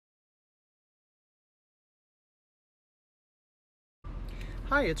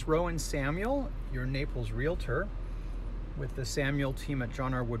Hi, it's Rowan Samuel, your Naples realtor with the Samuel team at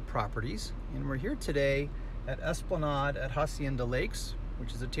John R. Wood Properties. And we're here today at Esplanade at Hacienda Lakes,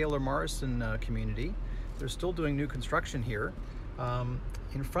 which is a Taylor Morrison community. They're still doing new construction here.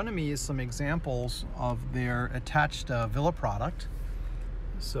 In front of me is some examples of their attached villa product.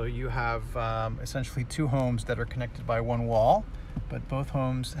 So you have essentially two homes that are connected by one wall, but both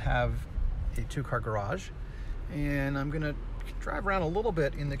homes have a two-car garage. And I'm gonna drive around a little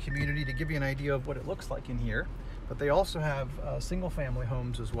bit in the community to give you an idea of what it looks like in here. But they also have single-family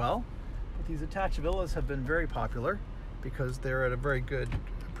homes as well. But these attached villas have been very popular because they're at a very good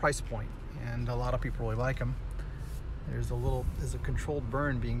price point, and a lot of people really like them. There's a controlled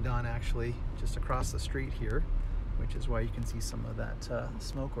burn being done actually just across the street here, which is why you can see some of that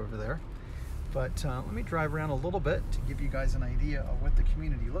smoke over there. But let me drive around a little bit to give you guys an idea of what the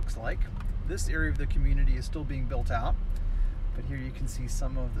community looks like. This area of the community is still being built out, but here you can see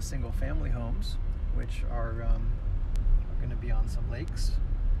some of the single-family homes, which are going to be on some lakes,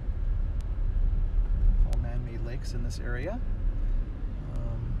 all man-made lakes in this area.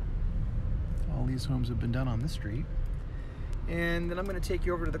 All these homes have been done on this street. And then I'm going to take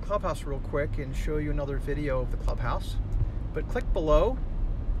you over to the clubhouse real quick and show you another video of the clubhouse. But click below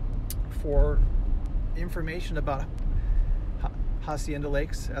for information about Hacienda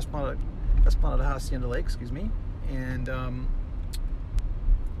Lakes, Esplanade Hacienda Lakes, excuse me. And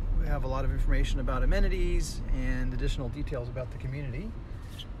we have a lot of information about amenities and additional details about the community.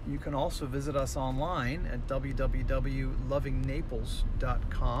 You can also visit us online at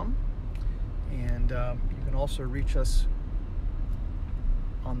www.lovingnaples.com. And you can also reach us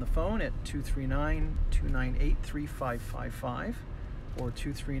on the phone at 239-298-3555 or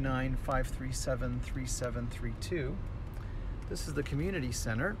 239-537-3732. This is the community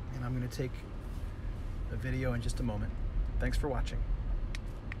center, and I'm going to take a video in just a moment. Thanks for watching.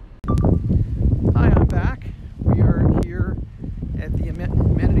 Hi, I'm back. We are here at the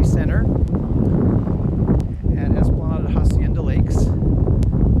amenity center at Esplanade Hacienda Lakes.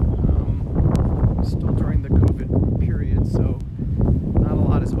 Still during the COVID period, so not a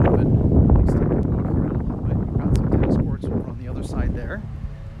lot is open. At least I can walk around a little bit. We've got some tennis courts over on the other side there.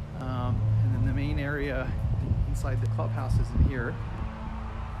 And then the main area inside the clubhouse is in here.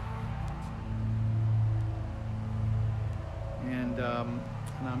 And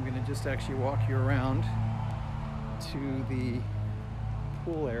I'm going to just actually walk you around to the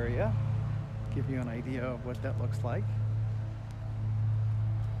pool area, give you an idea of what that looks like.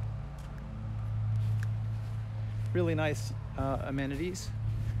 Really nice amenities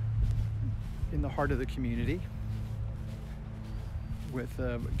in the heart of the community with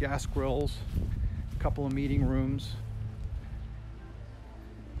gas grills, a couple of meeting rooms.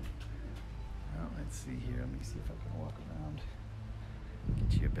 Well, let's see here. Let me see if I can walk around,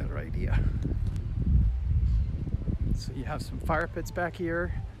 get you a better idea. So you have some fire pits back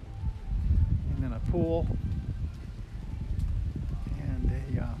here, and then a pool, and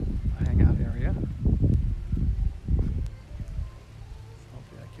a hangout area.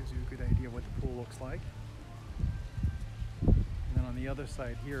 What the pool looks like. And then on the other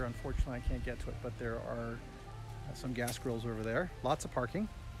side here, unfortunately I can't get to it, but there are some gas grills over there. Lots of parking.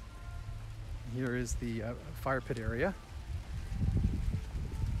 Here is the fire pit area.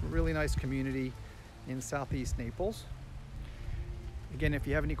 A really nice community in southeast Naples. Again, if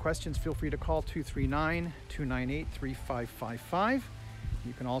you have any questions, feel free to call 239-298-3555.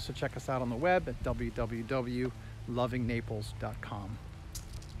 You can also check us out on the web at www.lovingnaples.com.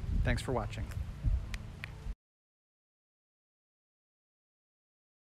 Thanks for watching.